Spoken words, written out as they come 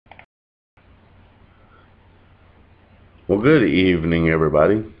Well, good evening,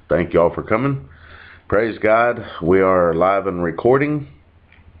 everybody. Thank you all for coming. Praise God. We are live and recording.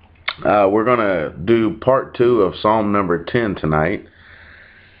 We're going to do part 2 of Psalm number 10 tonight.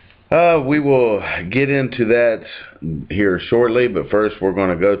 We will get into that here shortly, but first we're going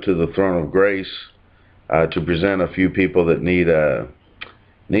to go to the throne of grace to present a few people that need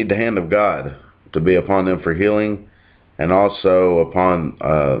the hand of God to be upon them for healing and also upon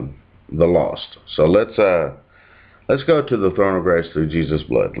the lost. So let's go to the throne of grace through Jesus'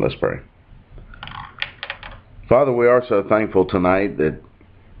 blood. Let's pray. Father, we are so thankful tonight that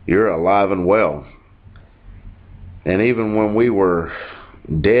you're alive and well. And even when we were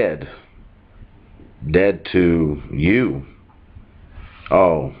dead to you,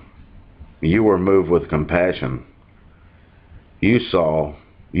 oh, you were moved with compassion. You saw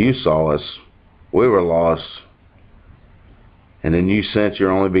us. We were lost. And then you sent your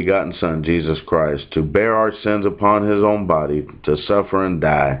only begotten Son, Jesus Christ, to bear our sins upon his own body, to suffer and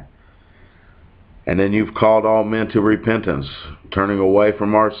die. And then you've called all men to repentance, turning away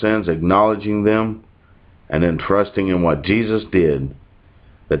from our sins, acknowledging them, and then trusting in what Jesus did,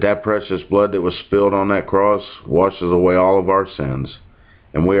 that precious blood that was spilled on that cross washes away all of our sins,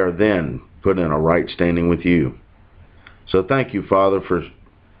 and we are then put in a right standing with you. So thank you, Father, for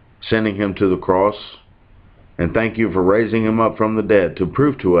sending him to the cross, and thank you for raising him up from the dead to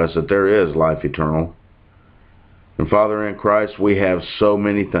prove to us that there is life eternal. And Father, in Christ we have so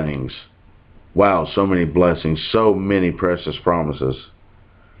many things. Wow, so many blessings, so many precious promises.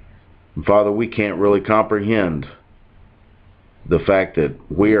 And Father, we can't really comprehend the fact that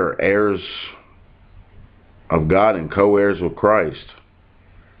we are heirs of God and co-heirs with Christ.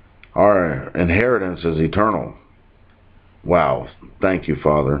 Our inheritance is eternal. Wow, thank you,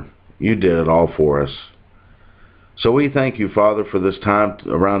 Father. You did it all for us. So we thank you, Father, for this time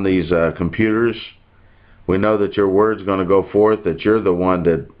around these computers. We know that your word's going to go forth, that you're the one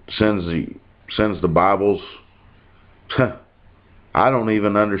that sends the Bibles. I don't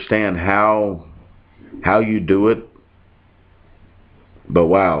even understand how you do it. But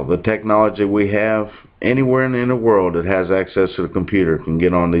wow, the technology we have, anywhere in the world that has access to the computer can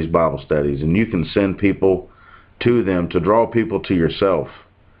get on these Bible studies, and you can send people to them to draw people to yourself.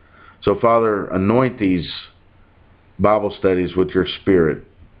 So Father, anoint these Bible studies with your Spirit,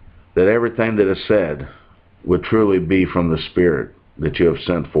 that everything that is said would truly be from the Spirit that you have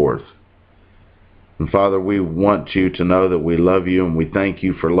sent forth. And Father, we want you to know that we love you, and we thank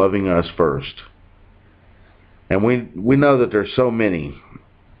you for loving us first. And we know that there's so many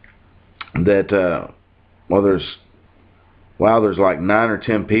that, there's like 9 or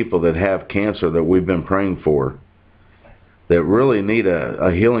 10 people that have cancer that we've been praying for, that really need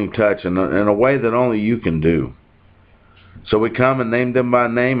a healing touch in a way that only you can do. So we come and name them by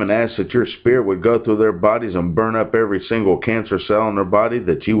name and ask that your Spirit would go through their bodies and burn up every single cancer cell in their body,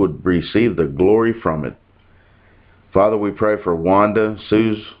 that you would receive the glory from it. Father, we pray for Wanda,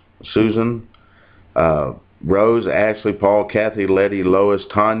 Susan, Rose, Ashley, Paul, Kathy, Letty, Lois,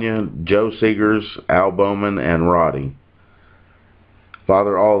 Tanya, Joe Seegers, Al Bowman, and Roddy.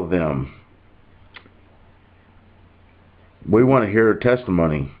 Father, all of them. We want to hear a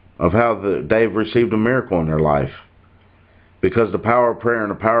testimony of how they've received a miracle in their life. Because the power of prayer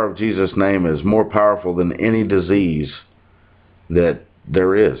and the power of Jesus' name is more powerful than any disease that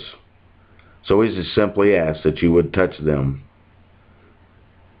there is. So we just simply ask that you would touch them.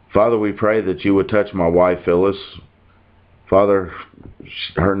 Father, we pray that you would touch my wife, Phyllis. Father,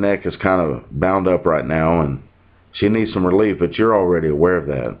 her neck is kind of bound up right now, and she needs some relief, but you're already aware of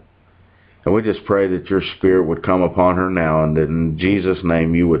that. And we just pray that your Spirit would come upon her now, and that in Jesus'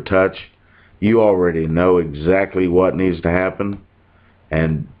 name you would touch. You already know exactly what needs to happen,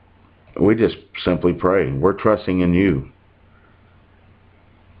 and we just simply pray. We're trusting in you.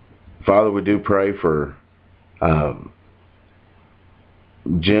 Father, we do pray for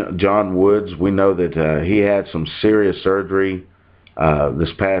John Woods. We know that he had some serious surgery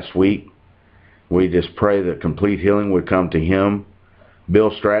this past week. We just pray that complete healing would come to him. Bill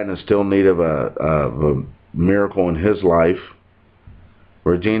Stratton is still in need of a miracle in his life.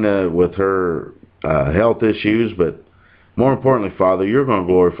 Regina with her health issues, but more importantly, Father, you're going to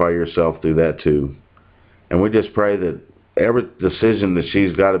glorify yourself through that too. And we just pray that every decision that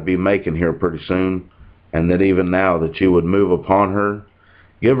she's got to be making here pretty soon, and that even now that you would move upon her,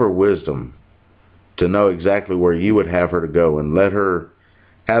 give her wisdom to know exactly where you would have her to go, and let her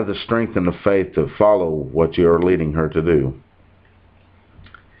have the strength and the faith to follow what you are leading her to do.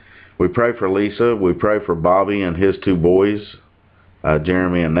 We pray for Lisa. We pray for Bobby and his 2 boys,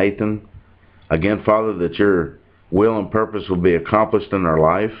 Jeremy and Nathan. Again, Father, that your will and purpose will be accomplished in their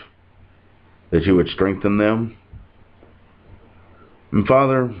life, that you would strengthen them. And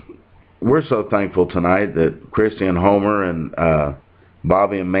Father, we're so thankful tonight that Christy and Homer and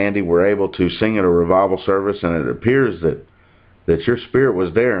Bobby and Mandy were able to sing at a revival service, and it appears that your spirit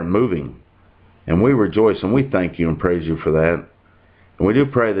was there and moving. And we rejoice and we thank you and praise you for that. And we do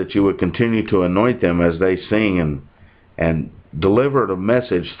pray that you would continue to anoint them as they sing and deliver the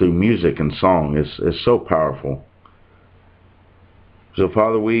message through music and song. It's so powerful. So,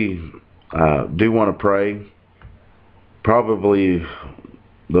 Father, we do want to pray. Probably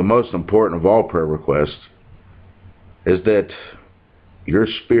the most important of all prayer requests is that your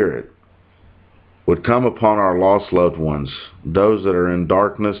spirit would come upon our lost loved ones, those that are in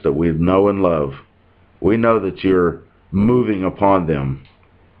darkness that we know and love. We know that you're moving upon them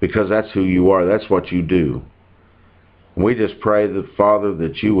because that's who you are. That's what you do. We just pray that, Father,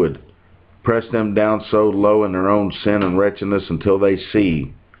 that you would press them down so low in their own sin and wretchedness until they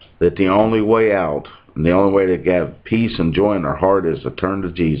see that the only way out and the only way to have peace and joy in their heart is to turn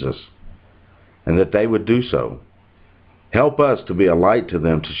to Jesus, and that they would do so. Help us to be a light to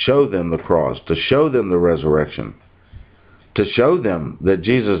them, to show them the cross, to show them the resurrection, to show them that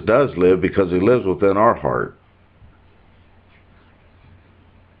Jesus does live because he lives within our heart.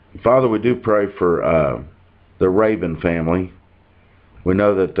 Father, we do pray for the Raven family. We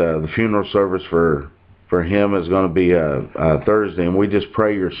know that the funeral service for him is going to be Thursday, and we just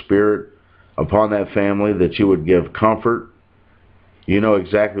pray your spirit upon that family, that you would give comfort. You know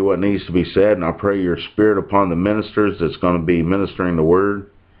exactly what needs to be said, and I pray your spirit upon the ministers that's going to be ministering the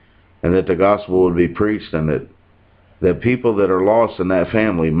word, and that the gospel would be preached, and that people that are lost in that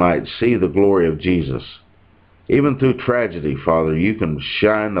family might see the glory of Jesus. Even through tragedy, Father, you can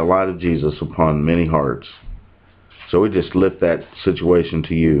shine the light of Jesus upon many hearts. So we just lift that situation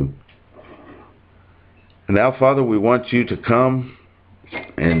to you. And now, Father, we want you to come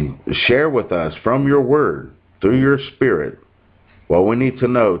and share with us from your word, through your spirit, what we need to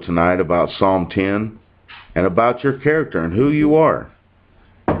know tonight about Psalm 10 and about your character and who you are.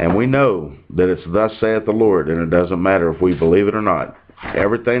 And we know that it's thus saith the Lord, and it doesn't matter if we believe it or not.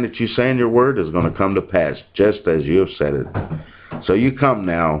 Everything that you say in your word is going to come to pass, just as you have said it. So you come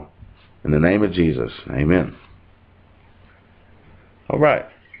now, in the name of Jesus. Amen. All right.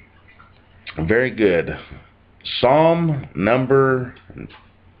 Very good. Psalm number,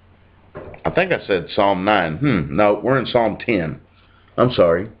 I think I said Psalm 9. No, we're in Psalm 10. I'm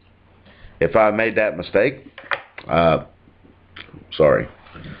sorry if I made that mistake. Sorry.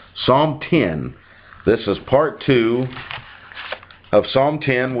 Psalm 10. This is part 2 of Psalm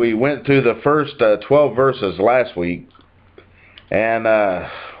 10. We went through the first 12 verses last week. And,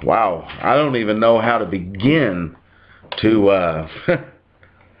 wow, I don't even know how to begin to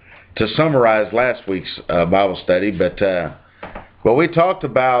to summarize last week's Bible study. But we talked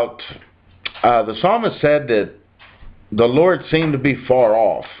about, the psalmist said that the Lord seemed to be far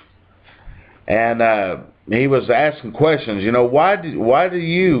off. And he was asking questions, why do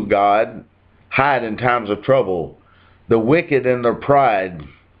you, God, hide in times of trouble? The wicked in their pride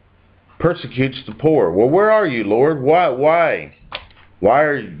persecutes the poor. Well, where are you, Lord? Why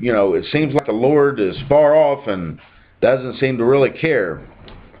are, it seems like the Lord is far off and doesn't seem to really care.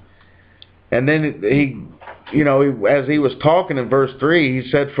 And then as he was talking in verse 3, he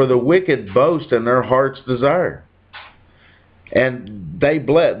said, for the wicked boast in their heart's desire. And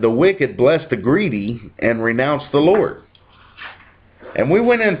the wicked bless the greedy and renounce the Lord. And we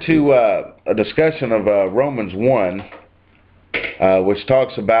went into a discussion of Romans 1, which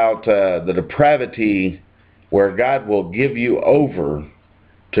talks about the depravity where God will give you over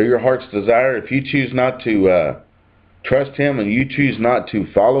to your heart's desire. If you choose not to trust him and you choose not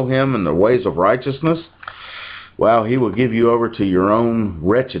to follow him in the ways of righteousness, well, he will give you over to your own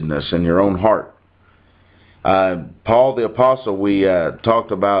wretchedness in your own heart. Paul the Apostle, we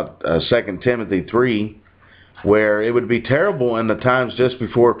talked about 2 Timothy 3, where it would be terrible in the times just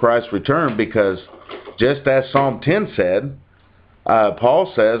before Christ's return, because just as Psalm 10 said,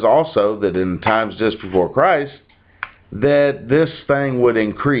 Paul says also that in times just before Christ, that this thing would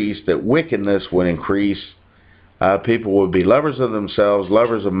increase, that wickedness would increase. People would be lovers of themselves,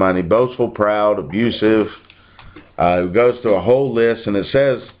 lovers of money, boastful, proud, abusive. It goes through a whole list, and it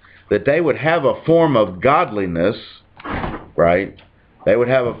says that they would have a form of godliness, right? They would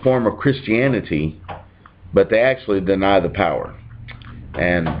have a form of Christianity, but they actually deny the power.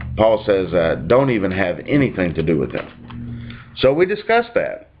 And Paul says, don't even have anything to do with them. So we discussed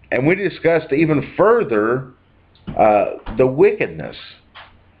that. And we discussed even further the wickedness.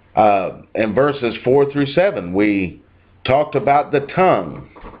 In verses 4 through 7, we talked about the tongue.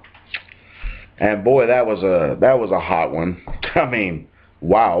 And boy, that was a hot one. I mean,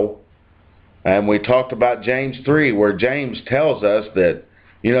 wow. And we talked about James 3, where James tells us that,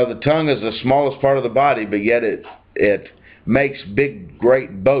 the tongue is the smallest part of the body, but yet it makes big,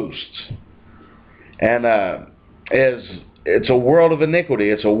 great boasts. And it's a world of iniquity.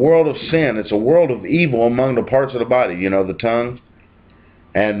 It's a world of sin. It's a world of evil among the parts of the body, the tongue.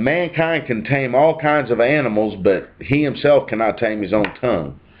 And mankind can tame all kinds of animals, but he himself cannot tame his own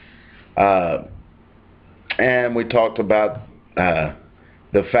tongue. And we talked about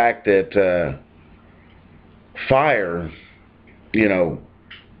the fact that fire,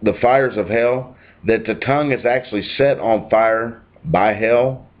 the fires of hell, that the tongue is actually set on fire by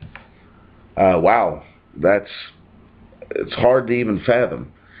hell. Wow, it's hard to even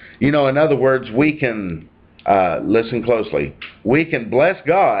fathom. In other words, we can, listen closely, we can bless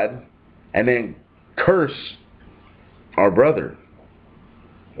God and then curse our brother.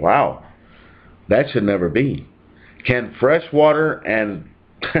 Wow, that should never be. Can fresh water and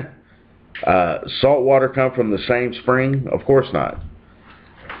salt water come from the same spring? Of course not.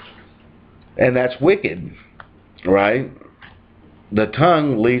 And that's wicked, right? The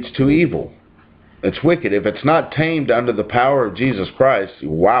tongue leads to evil. It's wicked. If it's not tamed under the power of Jesus Christ,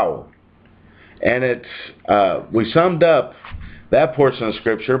 wow. And we summed up that portion of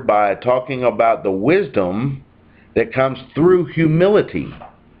Scripture by talking about the wisdom that comes through humility,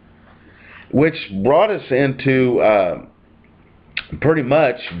 which brought us into pretty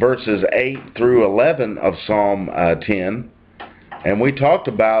much verses 8 through 11 of Psalm 10. And we talked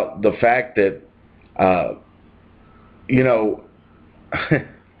about the fact that,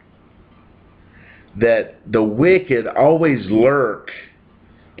 that the wicked always lurk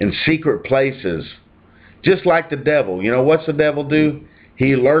in secret places, just like the devil. What's the devil do?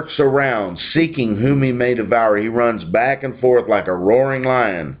 He lurks around, seeking whom he may devour. He runs back and forth like a roaring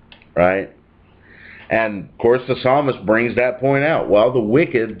lion, right? And, of course, the psalmist brings that point out. Well, the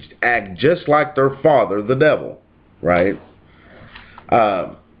wicked act just like their father, the devil, right?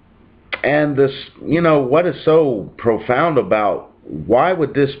 And this, what is so profound about, why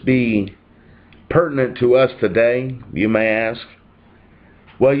would this be pertinent to us today, you may ask?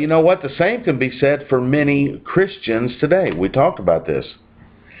 Well, you know what? The same can be said for many Christians today. We talked about this.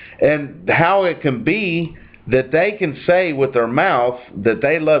 And how it can be that they can say with their mouth that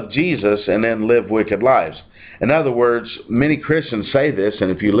they love Jesus and then live wicked lives. In other words, many Christians say this, and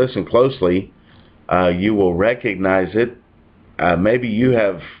if you listen closely, you will recognize it. Maybe you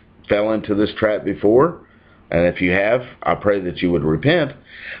have fell into this trap before, and if you have, I pray that you would repent,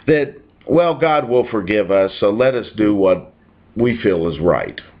 that, well, God will forgive us, so let us do what we feel is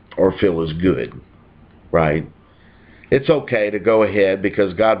right or feel is good, right? It's okay to go ahead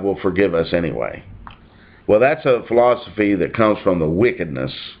because God will forgive us anyway. Well, that's a philosophy that comes from the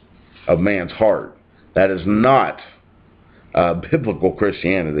wickedness of man's heart. That is not biblical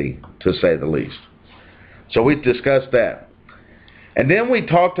Christianity, to say the least. So we discussed that. And then we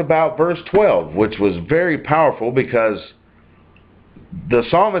talked about verse 12, which was very powerful, because the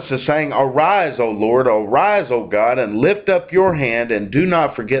psalmist is saying, "Arise, O Lord, arise, O God, and lift up your hand, and do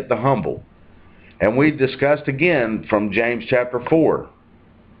not forget the humble." And we discussed again from James chapter 4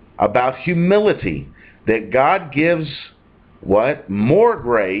 about humility, that God gives what? More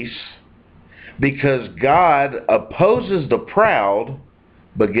grace, because God opposes the proud,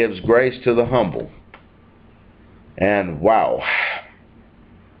 but gives grace to the humble. And wow,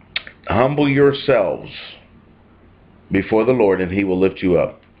 humble yourselves before the Lord, and He will lift you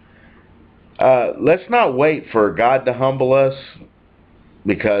up. Let's not wait for God to humble us,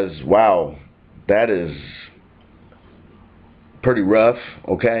 because wow, that is pretty rough,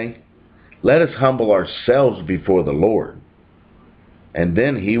 okay? Let us humble ourselves before the Lord, and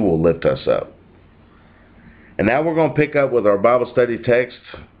then He will lift us up. And now we're going to pick up with our Bible study text,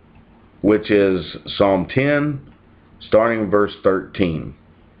 which is Psalm 10, starting in verse 13.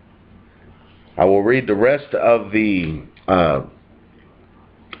 I will read the rest of the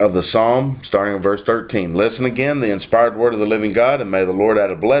psalm, starting in verse 13. Listen again, the inspired word of the living God, and may the Lord add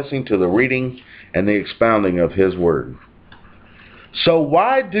a blessing to the reading and the expounding of His word. So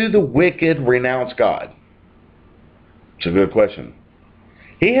why do the wicked renounce God? It's a good question.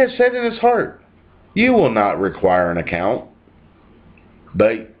 He has said in his heart, "You will not require an account."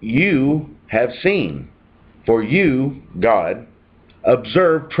 But you have seen, for you, God,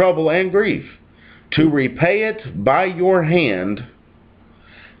 observe trouble and grief, to repay it by your hand.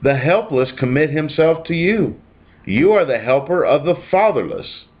 The helpless commit himself to you. You are the helper of the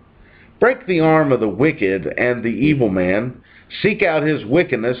fatherless. Break the arm of the wicked and the evil man. Seek out his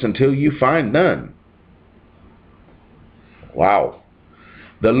wickedness until you find none. Wow.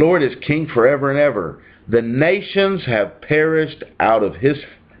 The Lord is king forever and ever. The nations have perished out of His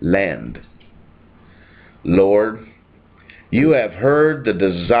land. Lord, you have heard the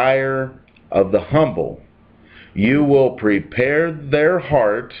desire of the humble. You will prepare their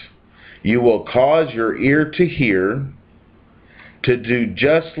heart. You will cause your ear to hear, to do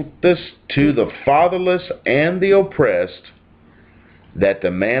justice to the fatherless and the oppressed, that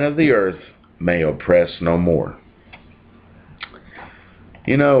the man of the earth may oppress no more.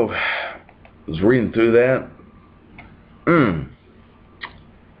 You know, I was reading through that.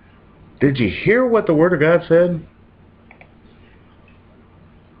 Did you hear what the Word of God said?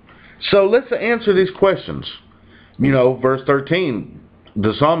 So let's answer these questions. You know, verse 13,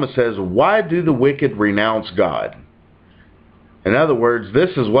 the psalmist says, why do the wicked renounce God? In other words, this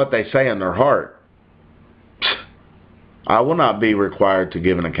is what they say in their heart. I will not be required to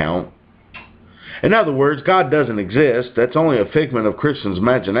give an account. In other words, God doesn't exist. That's only a figment of Christians'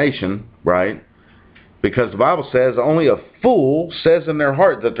 imagination, right? Because the Bible says only a fool says in their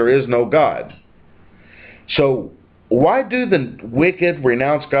heart that there is no God. So why do the wicked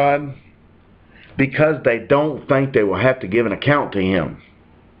renounce God? Because they don't think they will have to give an account to Him.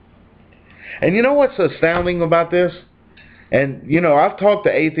 And you know what's astounding about this? And, you know, I've talked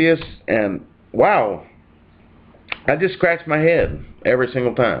to atheists, and wow, I just scratch my head every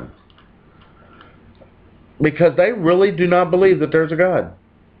single time. Because they really do not believe that there's a God.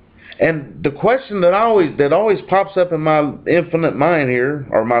 And the question that always pops up in my infinite mind here,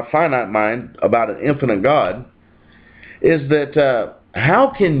 or my finite mind, about an infinite God, is that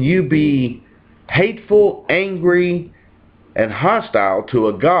how can you be hateful, angry, and hostile to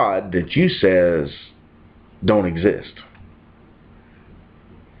a God that you says don't exist?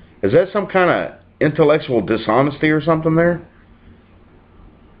 Is that some kind of intellectual dishonesty or something there?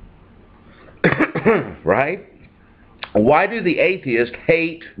 Right? Why do the atheists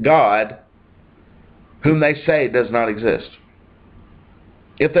hate God whom they say does not exist?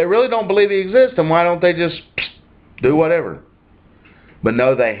 If they really don't believe He exists, then why don't they just do whatever? But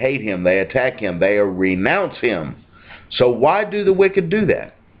no, they hate Him, they attack Him, they renounce Him. So why do the wicked do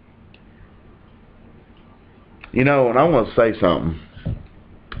that? You know, and I want to say something.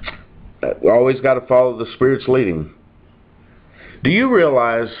 We always got to follow the Spirit's leading. Do you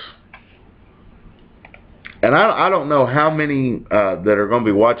realize, and I don't know how many that are going to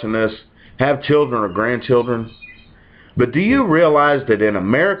be watching this have children or grandchildren, but do you realize that in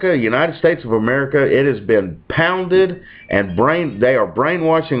America, United States of America, it has been pounded and they are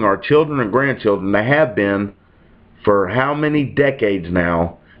brainwashing our children and grandchildren. They have been for how many decades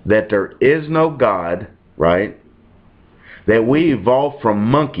now, that there is no God, right? That we evolved from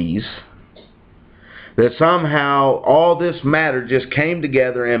monkeys, that somehow all this matter just came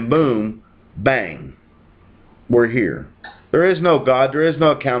together and boom, bang, we're here. There is no God, there is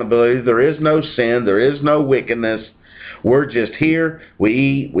no accountability, there is no sin, there is no wickedness. We're just here, we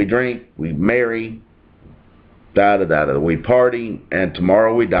eat, we drink, we marry, da-da-da-da, we party, and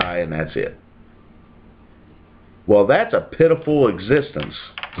tomorrow we die, and that's it. Well, that's a pitiful existence,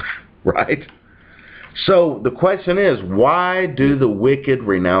 right? So the question is, why do the wicked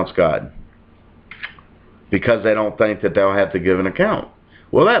renounce God? Because they don't think that they'll have to give an account.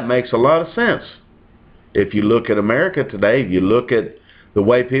 Well, that makes a lot of sense. If you look at America today, if you look at the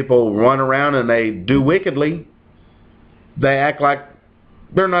way people run around and they do wickedly, they act like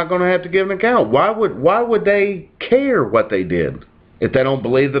they're not going to have to give an account. Why would they care what they did if they don't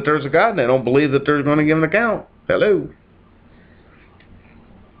believe that there's a God and they don't believe that they're going to give an account? Hello.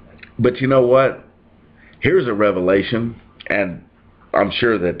 But you know what? Here's a revelation, and I'm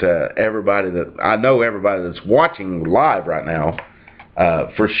sure that everybody that's watching live right now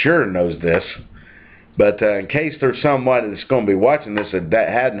for sure knows this. But in case there's somebody that's going to be watching this that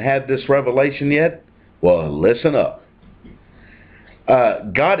hadn't had this revelation yet, well, listen up.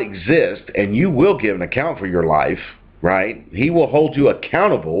 God exists, and you will give an account for your life, right? He will hold you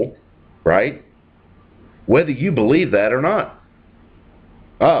accountable, right? Whether you believe that or not.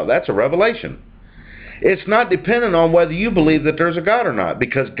 Oh, that's a revelation. It's not dependent on whether you believe that there's a God or not,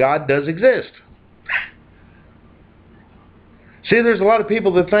 because God does exist. See, there's a lot of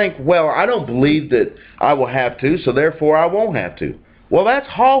people that think, well, I don't believe that I will have to, so therefore I won't have to. Well, that's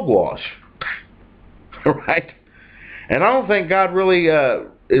hogwash, right? And I don't think God really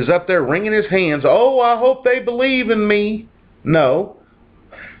is up there wringing His hands. Oh, I hope they believe in me. No.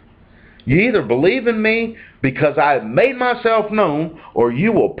 You either believe in me because I have made myself known, or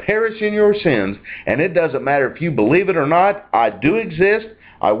you will perish in your sins. And it doesn't matter if you believe it or not. I do exist.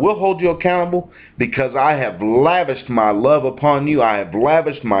 I will hold you accountable because I have lavished my love upon you. I have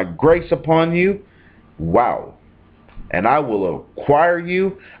lavished my grace upon you. Wow. And I will acquire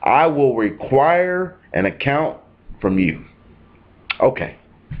you. I will require an account from you. Okay.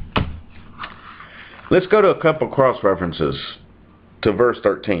 Let's go to a couple cross-references to verse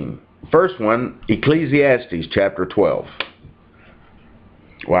 13. First one, Ecclesiastes chapter 12.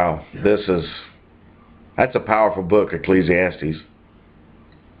 Wow, that's a powerful book, Ecclesiastes.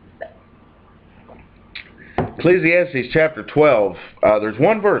 Ecclesiastes chapter 12, there's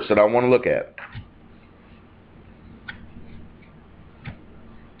one verse that I want to look at.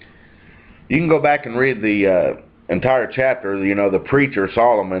 You can go back and read the entire chapter. You know, the preacher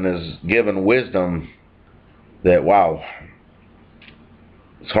Solomon is given wisdom that, wow,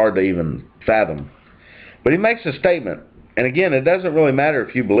 it's hard to even fathom. But he makes a statement. And again, it doesn't really matter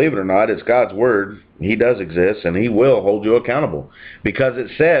if you believe it or not. It's God's word. He does exist, and he will hold you accountable. Because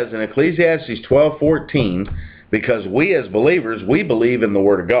it says in Ecclesiastes 12:14, because we as believers, we believe in the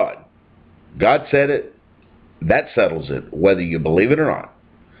word of God. God said it. That settles it, whether you believe it or not.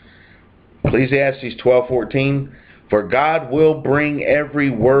 Ecclesiastes 12:14, for God will bring every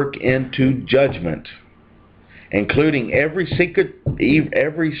work into judgment, including every secret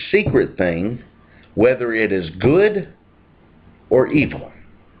thing, whether it is good or evil.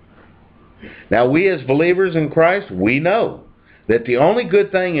 Now, we as believers in Christ, we know that the only good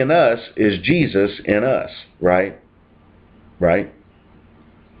thing in us is Jesus in us, right? Right?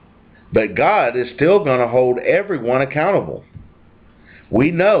 But God is still going to hold everyone accountable.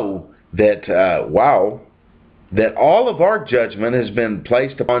 We know that, that all of our judgment has been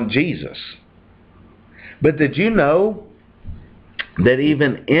placed upon Jesus. But did you know that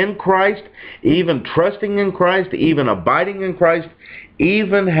even in Christ, even trusting in Christ, even abiding in Christ,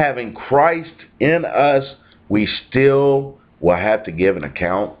 even having Christ in us, we still will have to give an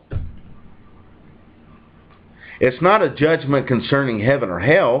account? It's not a judgment concerning heaven or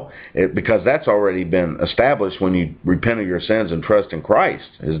hell, because that's already been established when you repent of your sins and trust in Christ,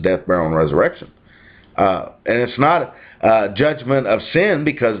 his death, burial, and resurrection. And it's not a judgment of sin,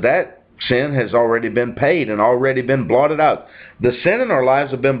 because that sin has already been paid and already been blotted out. The sin in our lives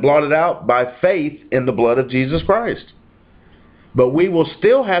have been blotted out by faith in the blood of Jesus Christ. But we will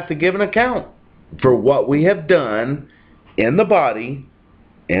still have to give an account for what we have done in the body,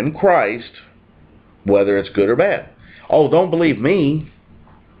 in Christ, whether it's good or bad. Oh, don't believe me.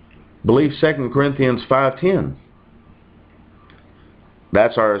 Believe 2 Corinthians 5:10.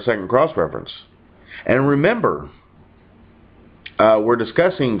 That's our second cross-reference. And remember, we're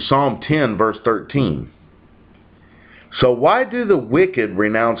discussing Psalm 10, verse 13. So why do the wicked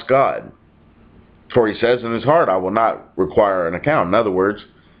renounce God? For he says in his heart, I will not require an account. In other words,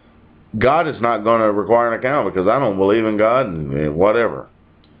 God is not going to require an account because I don't believe in God and whatever.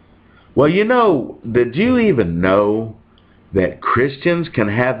 Well, you know, did you even know that Christians can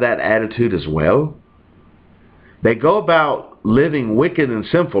have that attitude as well? They go about living wicked and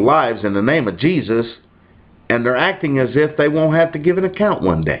sinful lives in the name of Jesus, and they're acting as if they won't have to give an account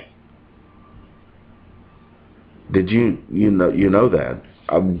one day. Did you know that?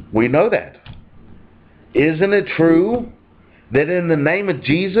 We know that. Isn't it true that in the name of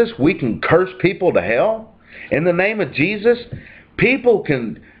Jesus we can curse people to hell? In the name of Jesus,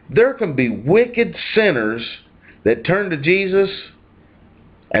 there can be wicked sinners that turn to Jesus,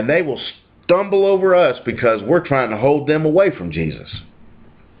 and they will stumble over us because we're trying to hold them away from Jesus.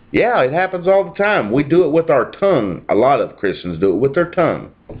 Yeah, it happens all the time. We do it with our tongue. A lot of Christians do it with their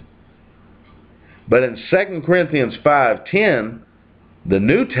tongue. But in 2 Corinthians 5:10, the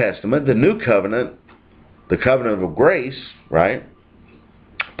New Testament, the New Covenant, the covenant of grace, right?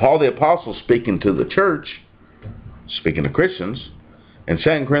 Paul the Apostle speaking to the church, speaking to Christians, in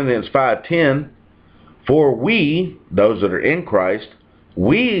 2 Corinthians 5:10, for we, those that are in Christ,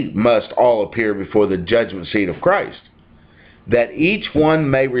 we must all appear before the judgment seat of Christ, that each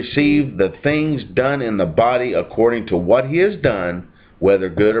one may receive the things done in the body according to what he has done, whether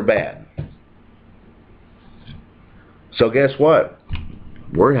good or bad. So guess what?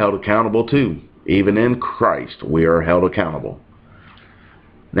 We're held accountable too. Even in Christ, we are held accountable.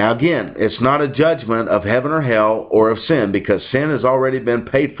 Now again, it's not a judgment of heaven or hell or of sin, because sin has already been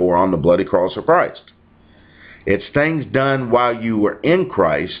paid for on the bloody cross of Christ. It's things done while you were in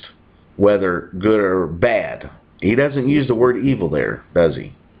Christ, whether good or bad. He doesn't use the word evil there, does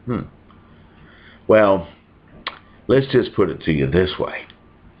he? Well, let's just put it to you this way.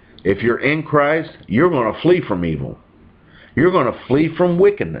 If you're in Christ, you're going to flee from evil. You're going to flee from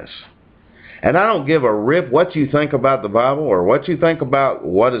wickedness. And I don't give a rip what you think about the Bible or what you think about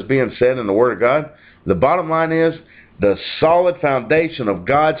what is being said in the Word of God. The bottom line is, the solid foundation of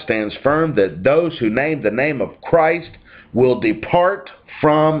God stands firm that those who name the name of Christ will depart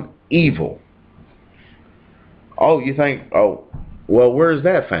from evil. Oh, you think, oh, well, where is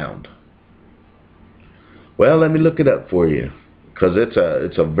that found? Well, let me look it up for you, because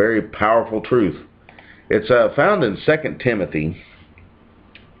it's a very powerful truth. It's found in 2 Timothy.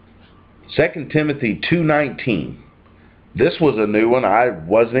 2 Timothy 2:19. This was a new one. I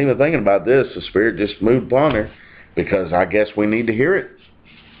wasn't even thinking about this. The Spirit just moved upon her because I guess we need to hear it.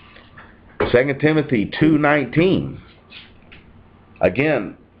 2 Timothy 2:19.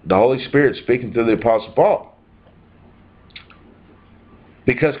 Again, the Holy Spirit speaking through the Apostle Paul.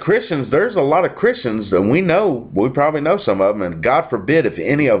 Because Christians, there's a lot of Christians, and we probably know some of them, and God forbid if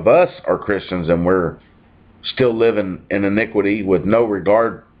any of us are Christians and we're still living in iniquity with no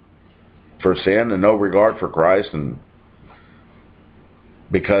regard for sin and no regard for Christ, and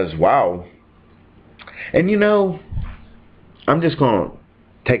because, wow. And you know, I'm just going to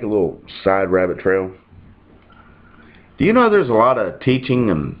take a little side rabbit trail. Do you know there's a lot of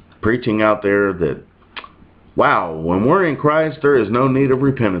teaching and preaching out there that, wow, when we're in Christ, there is no need of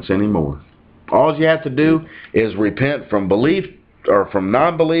repentance anymore. All you have to do is repent from belief, or from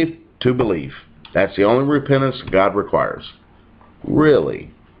non-belief to belief. That's the only repentance God requires. Really?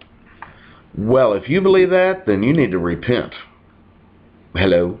 Well, if you believe that, then you need to repent.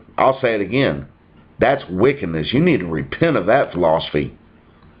 Hello? I'll say it again. That's wickedness. You need to repent of that philosophy.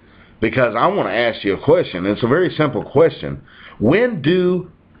 Because I want to ask you a question. It's a very simple question. When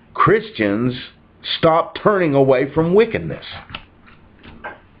do Christians stop turning away from wickedness?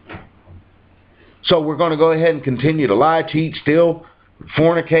 So we're going to go ahead and continue to lie, cheat, steal,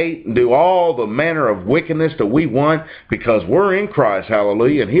 fornicate, and do all the manner of wickedness that we want because we're in Christ,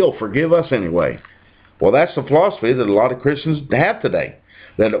 hallelujah, and He'll forgive us anyway. Well, that's the philosophy that a lot of Christians have today.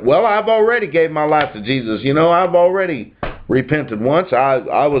 That, well, I've already gave my life to Jesus. You know, I've already repented once. I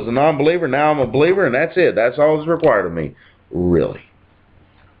was a non-believer. Now I'm a believer, and that's it. That's all that's required of me. Really?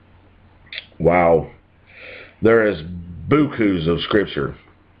 Wow. There is bukus of Scripture.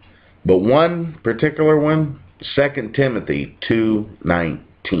 But one particular one, 2 Timothy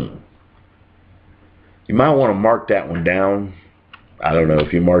 2:19. You might want to mark that one down. I don't know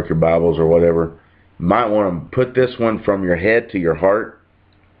if you mark your Bibles or whatever. You might want to put this one from your head to your heart.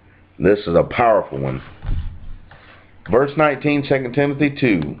 This is a powerful one. Verse 19, 2 Timothy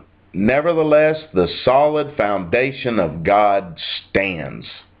 2. Nevertheless, the solid foundation of God stands.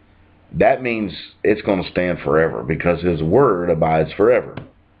 That means it's going to stand forever because His Word abides forever.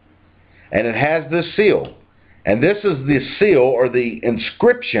 And it has this seal. And this is the seal, or the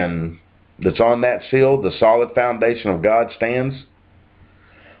inscription that's on that seal. The solid foundation of God stands.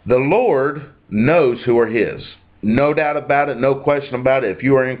 The Lord knows who are His. No doubt about it. No question about it. If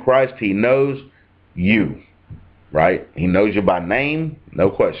you are in Christ, He knows you. Right? He knows you by name. No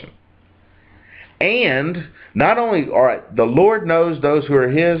question. And not only, all right, the Lord knows those who are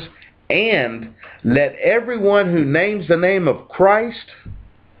His. And let everyone who names the name of Christ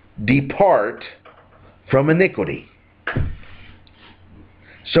depart from iniquity.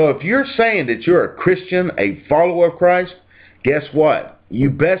 So if you're saying that you're a Christian, a follower of Christ, guess what? You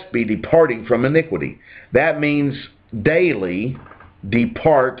best be departing from iniquity. That means daily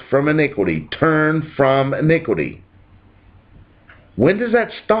depart from iniquity. Turn from iniquity. When does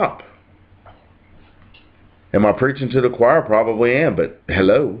that stop? Am I preaching to the choir? Probably am, but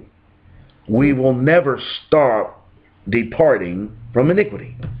hello. We will never stop departing from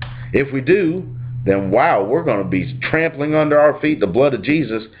iniquity. If we do, then wow, we're going to be trampling under our feet the blood of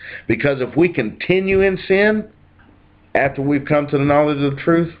Jesus, because if we continue in sin after we've come to the knowledge of the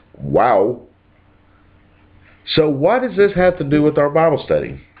truth, wow. So what does this have to do with our Bible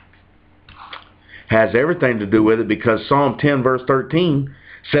study? Has everything to do with it, because Psalm 10 verse 13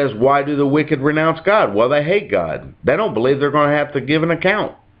 says, why do the wicked renounce God? Well, they hate God. They don't believe they're going to have to give an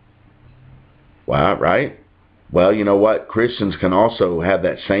account. Wow, right? Well, you know what? Christians can also have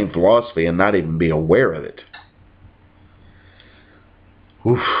that same philosophy and not even be aware of it.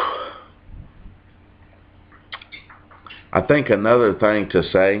 Oof. I think another thing to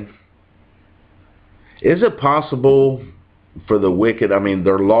say, is it possible for the wicked, I mean,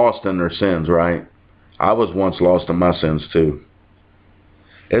 they're lost in their sins, right? I was once lost in my sins too.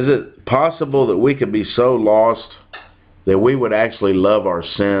 Is it possible that we could be so lost that we would actually love our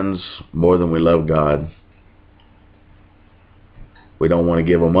sins more than we love God? We don't want to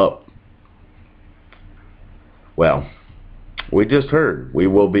give them up. Well, we just heard we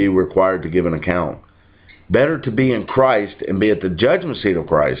will be required to give an account. Better to be in Christ and be at the judgment seat of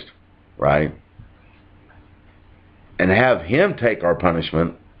Christ, right? And have Him take our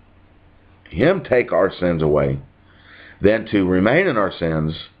punishment, Him take our sins away, than to remain in our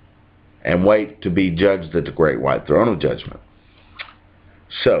sins and wait to be judged at the great white throne of judgment.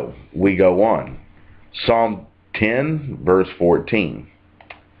 So, we go on. Psalm 10, verse 14.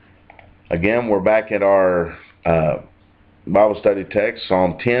 Again, we're back at our Bible study text,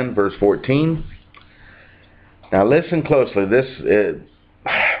 Psalm 10, verse 14. Now listen closely.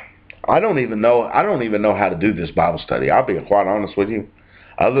 I don't even know how to do this Bible study. I'll be quite honest with you.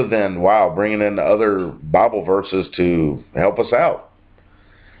 Other than, wow, bringing in the other Bible verses to help us out.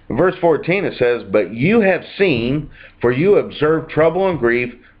 In verse 14 it says, "But you have seen, for you observe trouble and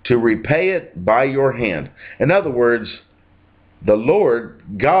grief, to repay it by your hand." In other words, the Lord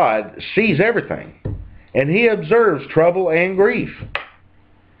God sees everything, and He observes trouble and grief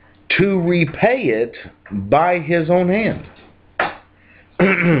to repay it by His own hand.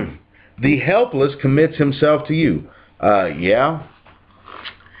 The helpless commits himself to you. Yeah.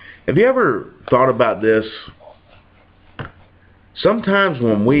 Have you ever thought about this? Sometimes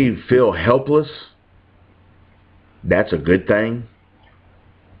when we feel helpless, that's a good thing.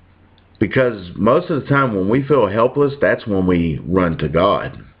 Because most of the time when we feel helpless, that's when we run to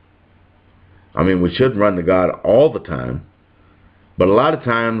God. I mean, we should run to God all the time. But a lot of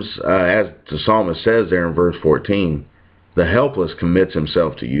times, as the psalmist says there in verse 14, the helpless commits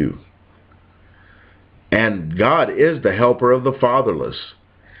himself to you. And God is the helper of the fatherless.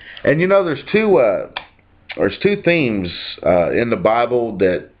 And you know, there's two themes in the Bible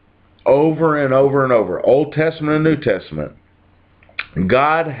that over and over and over, Old Testament and New Testament,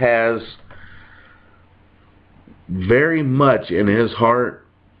 God has very much in His heart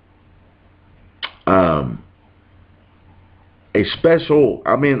a special,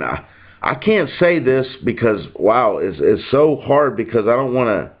 I can't say this because, wow, it's so hard, because I don't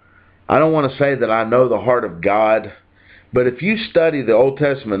want to say that I know the heart of God. But if you study the Old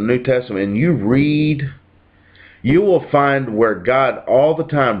Testament and New Testament and you read, you will find where God all the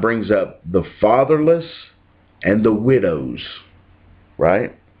time brings up the fatherless and the widows,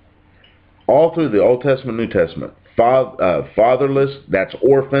 right? All through the Old Testament and New Testament. Fatherless, that's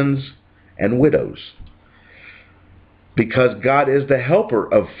orphans and widows. Because God is the helper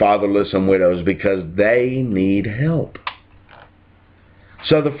of fatherless and widows, because they need help.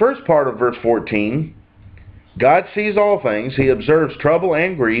 So the first part of verse 14, God sees all things. He observes trouble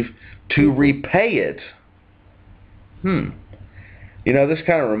and grief to repay it. You know, this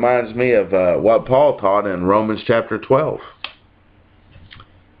kind of reminds me of what Paul taught in Romans chapter 12.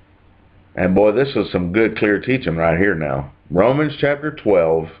 And boy, this is some good, clear teaching right here now. Romans chapter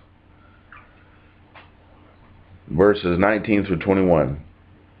 12, verses 19 through 21.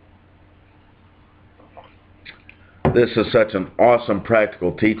 This is such an awesome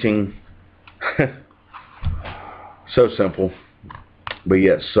practical teaching. So simple, but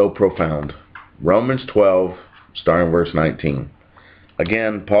yet so profound. Romans 12, starting verse 19.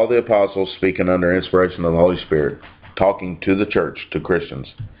 Again, Paul the Apostle, speaking under inspiration of the Holy Spirit, talking to the church, to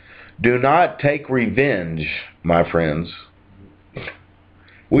Christians. "Do not take revenge, my friends."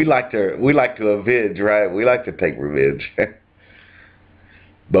 We like to avenge, right? We like to take revenge.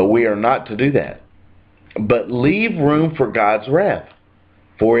 But we are not to do that. "But leave room for God's wrath.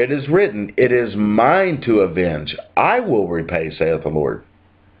 For it is written, 'It is mine to avenge. I will repay, saith the Lord.'"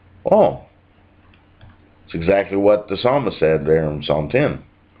 Oh, it's exactly what the psalmist said there in Psalm 10.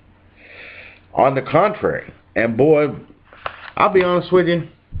 On the contrary, and boy, I'll be honest with you,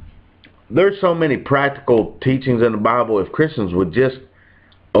 there's so many practical teachings in the Bible. If Christians would just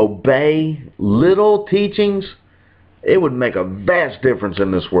obey little teachings, it would make a vast difference in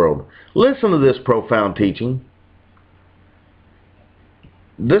this world. Listen to this profound teaching.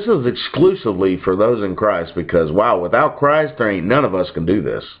 This is exclusively for those in Christ, because, wow, without Christ, there ain't none of us can do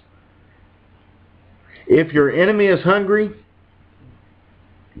this. "If your enemy is hungry,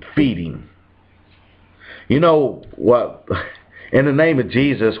 feed him." You know what? In the name of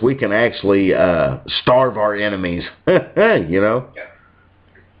Jesus, we can actually starve our enemies. You know?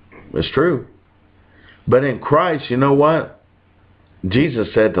 It's true. But in Christ, you know what?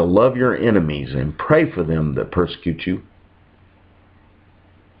 Jesus said to love your enemies and pray for them that persecute you.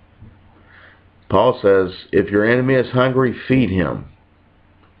 Paul says, if your enemy is hungry, feed him.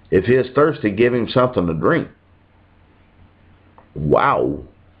 If he is thirsty, give him something to drink. Wow.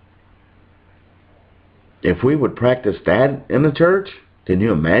 If we would practice that in the church, can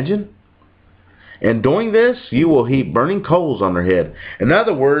you imagine? And doing this, you will heap burning coals on their head. In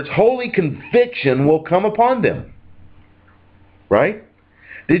other words, holy conviction will come upon them. Right?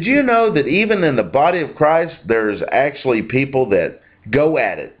 Did you know that even in the body of Christ, there's actually people that go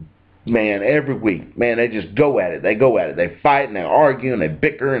at it? Man, every week. Man, they just go at it. They go at it. They fight and they argue and they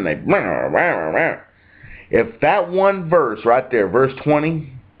bicker and they... If that one verse right there, verse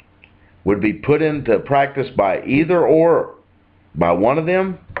 20, would be put into practice by either or, by one of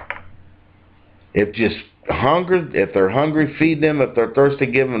them, if they're hungry, feed them. If they're thirsty,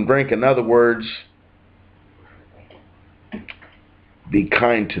 give them drink. In other words, be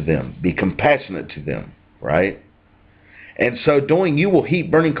kind to them. Be compassionate to them. right? And so doing, you will heap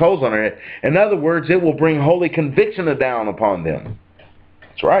burning coals on their head. In other words, it will bring holy conviction down upon them.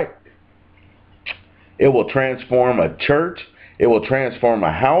 That's right. It will transform a church. It will transform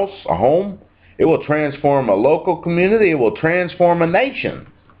a house, a home. It will transform a local community. It will transform a nation.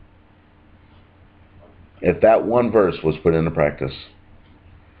 If that one verse was put into practice.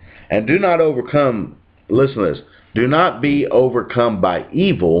 And do not overcome, listen to this, do not be overcome by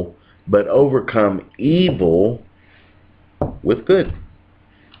evil, but overcome evil with good.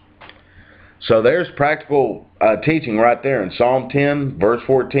 So there's practical teaching right there in Psalm 10, verse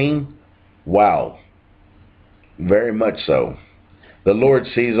 14. Wow. Very much so. The Lord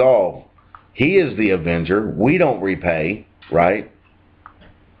sees all. He is the avenger. We don't repay, right?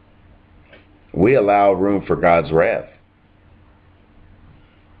 We allow room for God's wrath.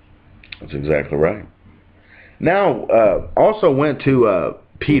 That's exactly right. Now, also went to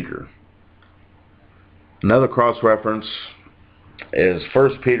Peter. Another cross-reference is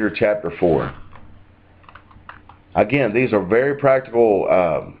 1 Peter chapter 4. Again, these are very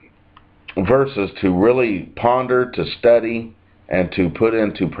practical verses to really ponder, to study, and to put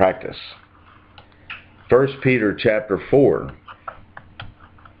into practice. 1 Peter chapter 4.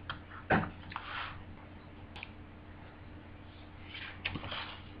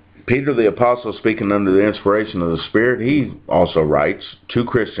 Peter the Apostle, speaking under the inspiration of the Spirit, he also writes to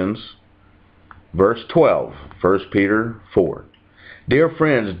Christians, verse 12, 1 Peter 4. Dear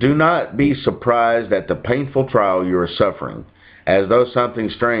friends, do not be surprised at the painful trial you are suffering, as though something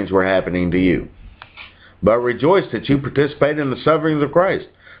strange were happening to you. But rejoice that you participate in the sufferings of Christ,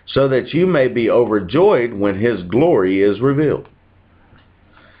 so that you may be overjoyed when His glory is revealed.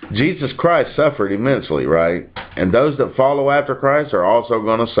 Jesus Christ suffered immensely, right? And those that follow after Christ are also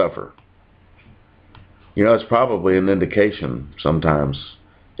going to suffer. You know, it's probably an indication sometimes.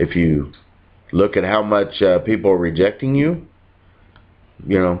 If you look at how much people are rejecting you,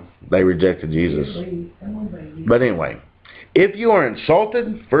 you know, they rejected Jesus. But anyway, if you are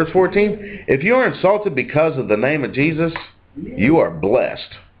insulted, verse 14, if you are insulted because of the name of Jesus, you are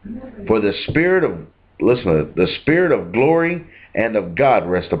blessed. For the Spirit of, listen to it, the Spirit of glory and of God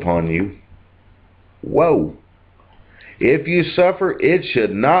rest upon you. Whoa. If you suffer, it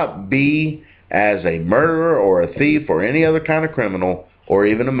should not be as a murderer or a thief or any other kind of criminal or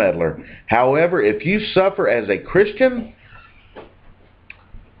even a meddler. However, if you suffer as a Christian,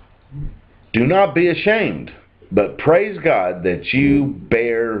 do not be ashamed, but praise God that you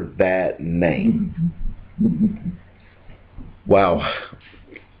bear that name. Wow.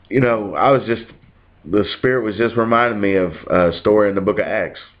 You know, the Spirit was just reminding me of a story in the book of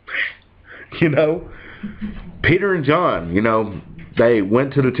Acts. You know, Peter and John, you know, they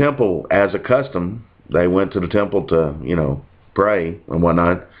went to the temple as a custom. They went to the temple to, you know, pray and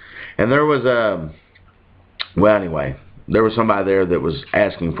whatnot. And there was there was somebody there that was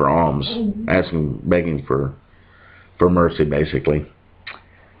asking for alms, begging for mercy, basically.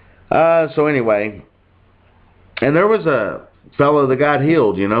 So anyway, and there was a fellow that got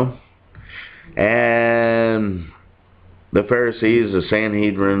healed, you know. And the Pharisees, the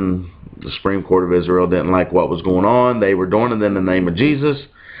Sanhedrin, the Supreme Court of Israel didn't like what was going on. They were doing it in the name of Jesus.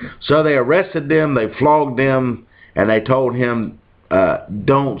 So they arrested them, they flogged them, and they told him,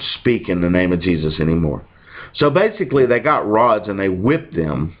 don't speak in the name of Jesus anymore. So basically they got rods and they whipped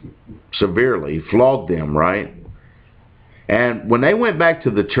them severely, flogged them, right? And when they went back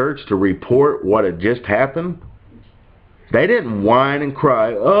to the church to report what had just happened, they didn't whine and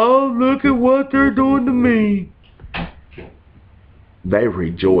cry, oh, look at what they're doing to me. They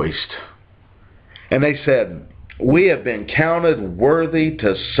rejoiced. And they said, we have been counted worthy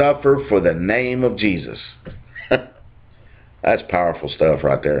to suffer for the name of Jesus. That's powerful stuff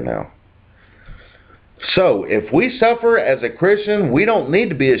right there now. So, if we suffer as a Christian, we don't need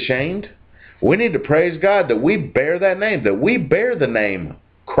to be ashamed. We need to praise God that we bear that name, that we bear the name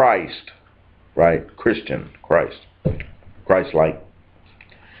Christ, right? Christian, Christ. Christ-like.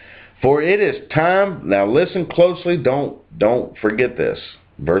 For it is time, now listen closely, don't forget this.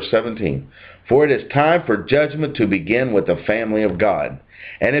 Verse 17. For it is time for judgment to begin with the family of God.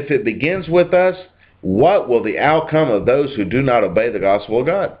 And if it begins with us, what will the outcome of those who do not obey the gospel of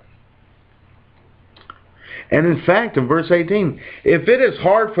God? And in fact, in verse 18, if it is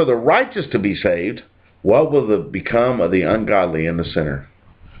hard for the righteous to be saved, what will become of the ungodly and the sinner?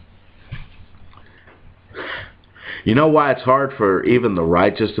 You know why it's hard for even the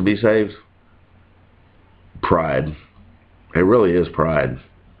righteous to be saved? Pride. It really is pride.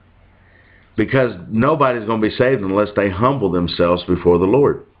 Because nobody's going to be saved unless they humble themselves before the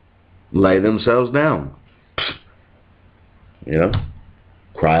Lord. Lay themselves down. You know?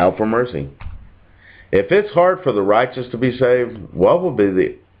 Cry out for mercy. If it's hard for the righteous to be saved, what will be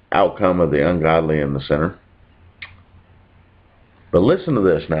the outcome of the ungodly and the sinner? But listen to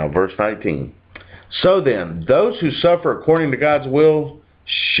this now, verse 19. So then, those who suffer according to God's will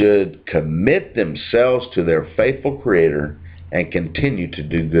should commit themselves to their faithful Creator and continue to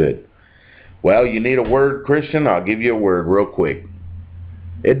do good. Well, you need a word, Christian? I'll give you a word real quick.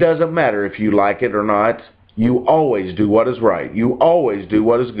 It doesn't matter if you like it or not. You always do what is right. You always do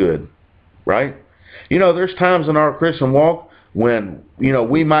what is good, right? You know, there's times in our Christian walk when,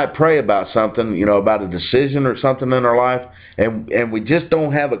 we might pray about something, about a decision or something in our life, and we just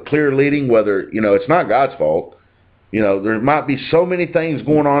don't have a clear leading whether, it's not God's fault. There might be so many things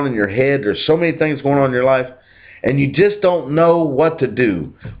going on in your head. There's so many things going on in your life, and you just don't know what to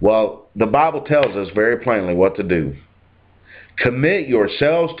do. Well, the Bible tells us very plainly what to do. Commit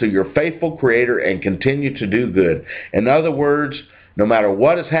yourselves to your faithful Creator and continue to do good. In other words, no matter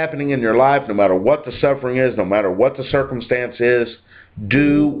what is happening in your life, no matter what the suffering is, no matter what the circumstance is,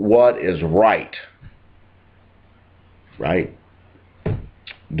 do what is right. Right?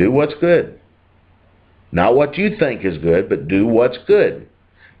 Do what's good. Not what you think is good, but do what's good.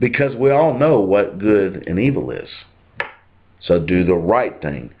 Because we all know what good and evil is. So do the right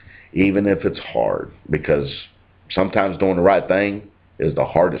thing, even if it's hard. Because sometimes doing the right thing is the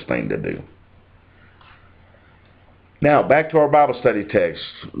hardest thing to do. Now, back to our Bible study text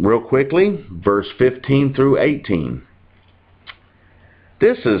real quickly, verse 15 through 18.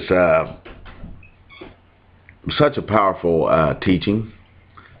 This is such a powerful teaching.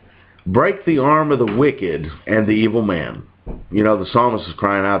 Break the arm of the wicked and the evil man. The psalmist is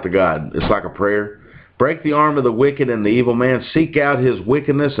crying out to God. It's like a prayer. Break the arm of the wicked and the evil man. Seek out his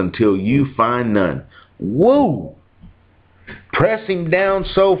wickedness until you find none. Whoa! Press him down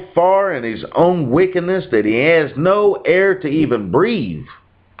so far in his own wickedness that he has no air to even breathe.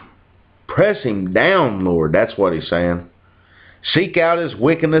 Press him down, Lord. That's what he's saying. Seek out his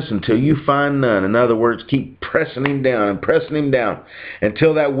wickedness until you find none. In other words, keep pressing him down and pressing him down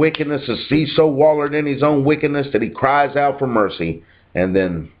until that wickedness is he's so wallowed in his own wickedness that he cries out for mercy, and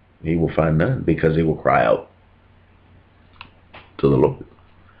then he will find none because he will cry out to the Lord.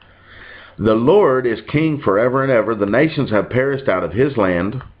 The Lord is king forever and ever. The nations have perished out of his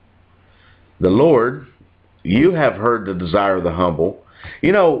land. The Lord, you have heard the desire of the humble.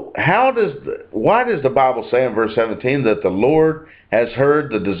 Why does the Bible say in verse 17 that the Lord has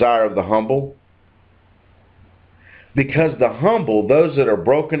heard the desire of the humble? Because the humble, those that are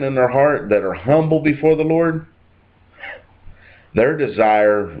broken in their heart, that are humble before the Lord, their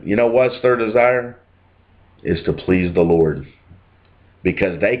desire, what's their desire? Is to please the Lord.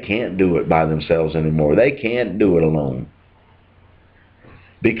 Because they can't do it by themselves anymore. They can't do it alone.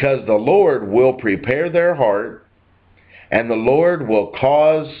 Because the Lord will prepare their heart, and the Lord will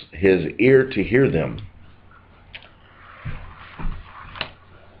cause his ear to hear them.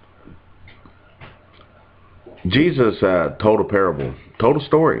 Jesus told a parable, told a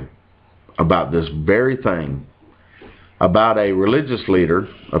story about this very thing, about a religious leader,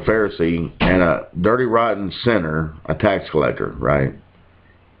 a Pharisee, and a dirty, rotten sinner, a tax collector, right,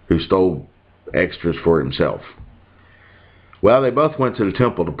 who stole extras for himself. Well, they both went to the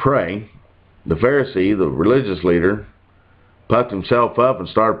temple to pray. The Pharisee, the religious leader, puffed himself up and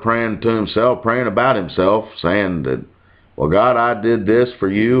started praying to himself, praying about himself, saying that, well, God, I did this for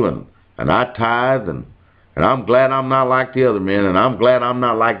you, and I tithe, and I'm glad I'm not like the other men, and I'm glad I'm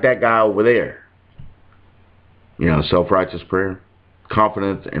not like that guy over there. Self-righteous prayer,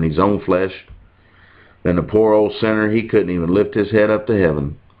 confidence in his own flesh. Then the poor old sinner, he couldn't even lift his head up to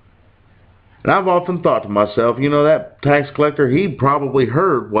heaven. And I've often thought to myself, that tax collector, he probably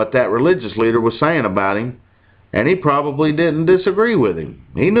heard what that religious leader was saying about him, and he probably didn't disagree with him.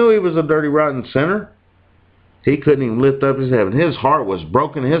 He knew he was a dirty, rotten sinner. He couldn't even lift up his head. His heart was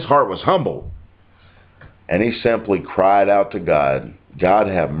broken. His heart was humble. And he simply cried out to God, God,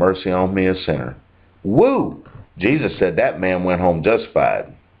 have mercy on me, a sinner. Woo! Jesus said that man went home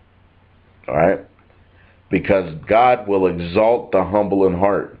justified. All right? Because God will exalt the humble in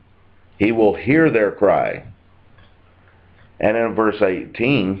heart. He will hear their cry. And in verse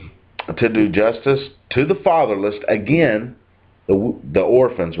 18, to do justice to the fatherless, again, the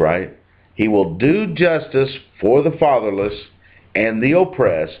orphans, right? He will do justice for the fatherless and the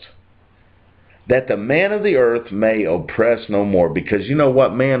oppressed, that the man of the earth may oppress no more. Because you know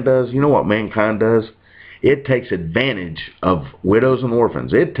what man does? You know what mankind does? It takes advantage of widows and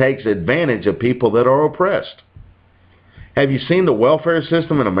orphans. It takes advantage of people that are oppressed. Have you seen the welfare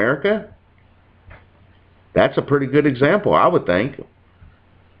system in America? That's a pretty good example, I would think.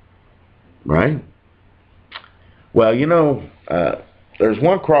 Right? Well, there's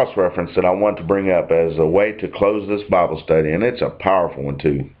one cross-reference that I want to bring up as a way to close this Bible study, and it's a powerful one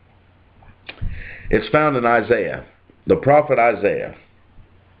too. It's found in Isaiah, the prophet Isaiah,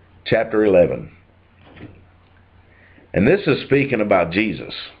 chapter 11. And this is speaking about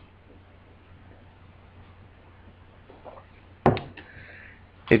Jesus.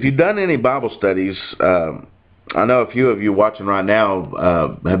 If you've done any Bible studies, I know a few of you watching right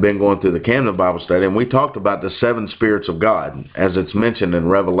now have been going through the Camden Bible study, and we talked about the 7 spirits of God, as it's mentioned in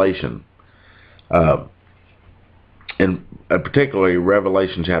Revelation, and particularly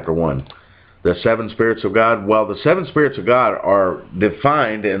Revelation chapter 1. The 7 spirits of God, well, the 7 spirits of God are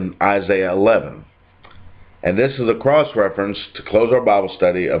defined in Isaiah 11. And this is a cross-reference to close our Bible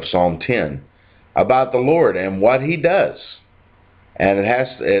study of Psalm 10 about the Lord and what he does. And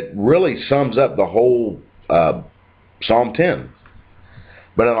it really sums up the whole Psalm 10.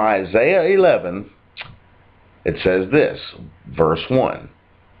 But in Isaiah 11, it says this, verse 1.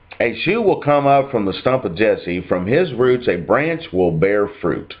 A shoot will come up from the stump of Jesse. From his roots a branch will bear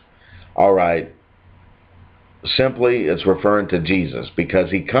fruit. All right. Simply, it's referring to Jesus, because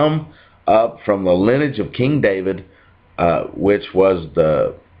he come up from the lineage of King David, which was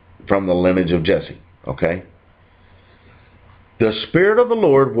from the lineage of Jesse. Okay. The Spirit of the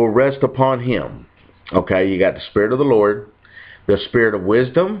Lord will rest upon him. Okay, you got the Spirit of the Lord, the Spirit of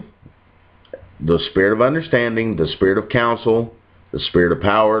wisdom, the Spirit of understanding, the Spirit of counsel, the Spirit of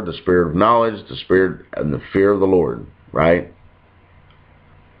power, the Spirit of knowledge, the Spirit and the fear of the Lord. Right?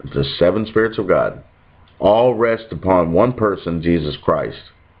 The 7 spirits of God all rest upon one person, Jesus Christ.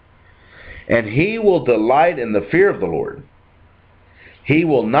 And he will delight in the fear of the Lord. He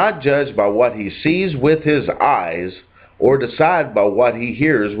will not judge by what he sees with his eyes, or decide by what he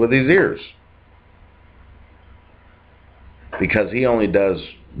hears with his ears. Because he only does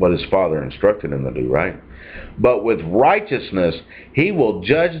what his Father instructed him to do, right? But with righteousness he will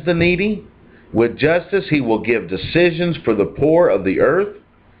judge the needy. With justice he will give decisions for the poor of the earth.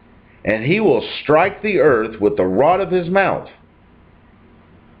 And he will strike the earth with the rod of his mouth.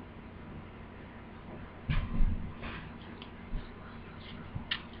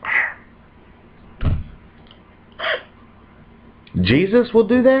 Jesus will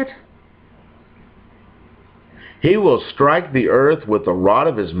do that? He will strike the earth with the rod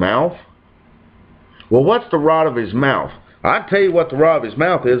of his mouth? Well, what's the rod of his mouth? I tell you what the rod of his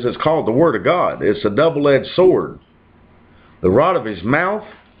mouth is. It's called the Word of God. It's a double-edged sword. The rod of his mouth.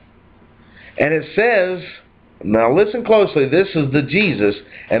 And it says, now listen closely, this is the Jesus,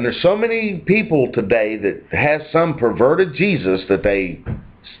 and there's so many people today that has some perverted Jesus that they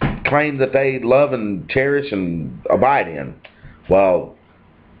claim that they love and cherish and abide in. Well,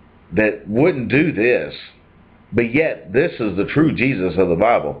 that wouldn't do this, but yet this is the true Jesus of the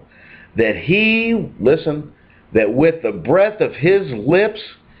Bible. That he, listen, that with the breath of his lips,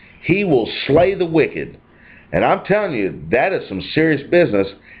 he will slay the wicked. And I'm telling you, that is some serious business.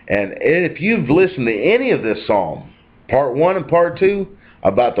 And if you've listened to any of this psalm, part 1 and part 2,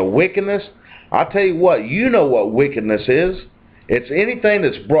 about the wickedness, I'll tell you what, you know what wickedness is. It's anything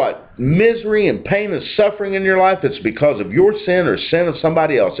that's brought misery and pain and suffering in your life. It's because of your sin or sin of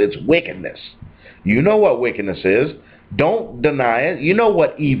somebody else. It's wickedness. You know what wickedness is. Don't deny it. You know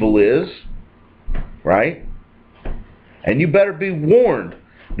what evil is, right? And you better be warned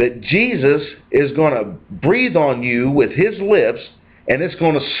that Jesus is going to breathe on you with his lips, and it's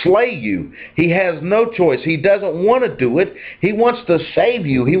going to slay you. He has no choice. He doesn't want to do it. He wants to save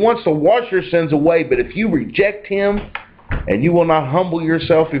you. He wants to wash your sins away. But if you reject him and you will not humble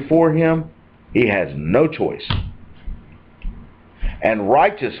yourself before him, he has no choice. And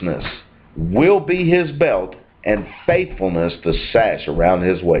righteousness will be his belt, and faithfulness the sash around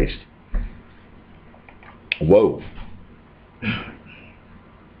his waist. Whoa.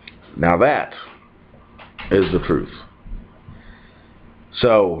 Now that is the truth.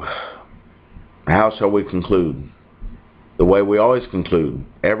 So, how shall we conclude? The way we always conclude.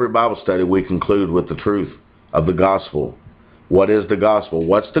 Every Bible study we conclude with the truth of the gospel. What is the gospel?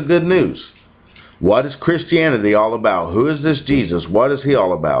 What's the good news? What is Christianity all about? Who is this Jesus? What is he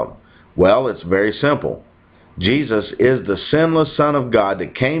all about? Well, it's very simple. Jesus is the sinless Son of God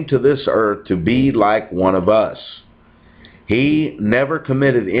that came to this earth to be like one of us. He never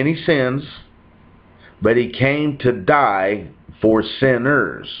committed any sins, but he came to die for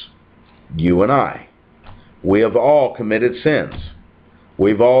sinners. You and I. We have all committed sins.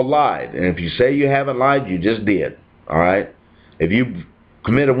 We've all lied. And if you say you haven't lied, you just did. All right? If you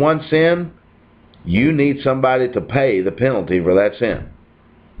committed one sin, you need somebody to pay the penalty for that sin.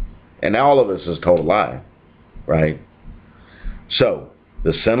 And all of us has told a lie. Right? So,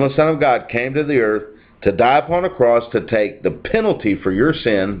 the sinless Son of God came to the earth to die upon a cross to take the penalty for your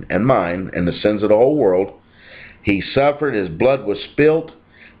sin and mine and the sins of the whole world. He suffered, his blood was spilt,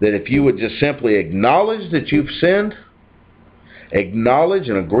 that if you would just simply acknowledge that you've sinned, acknowledge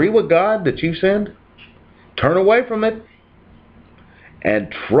and agree with God that you've sinned, turn away from it,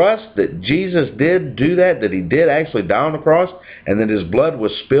 and trust that Jesus did do that he did actually die on the cross, and that his blood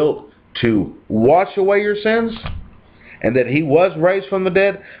was spilt to wash away your sins, and that he was raised from the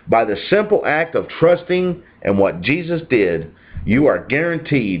dead, by the simple act of trusting in what Jesus did, you are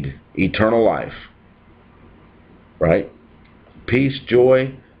guaranteed eternal life. Right? Peace,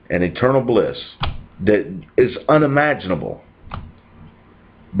 joy, and eternal bliss that is unimaginable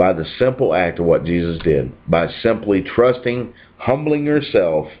by the simple act of what Jesus did, by simply trusting, humbling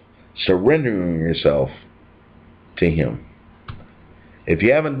yourself, surrendering yourself to him. If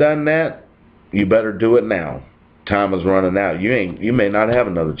you haven't done that, you better do it now. Time is running out. You may not have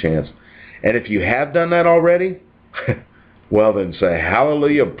another chance. And if you have done that already, well then say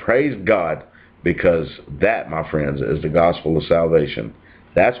hallelujah, praise God, because that, my friends, is the gospel of salvation.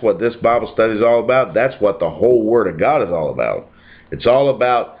 That's what this Bible study is all about. That's what the whole Word of God is all about. It's all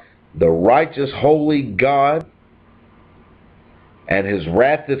about the righteous, holy God and his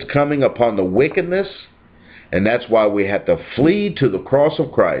wrath that's coming upon the wickedness. And that's why we have to flee to the cross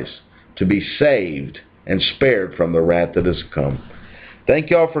of Christ to be saved and spared from the wrath that has come. Thank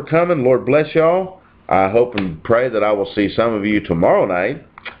y'all for coming. Lord bless y'all. I hope and pray that I will see some of you tomorrow night,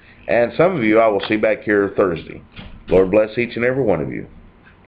 and some of you I will see back here Thursday. Lord bless each and every one of you.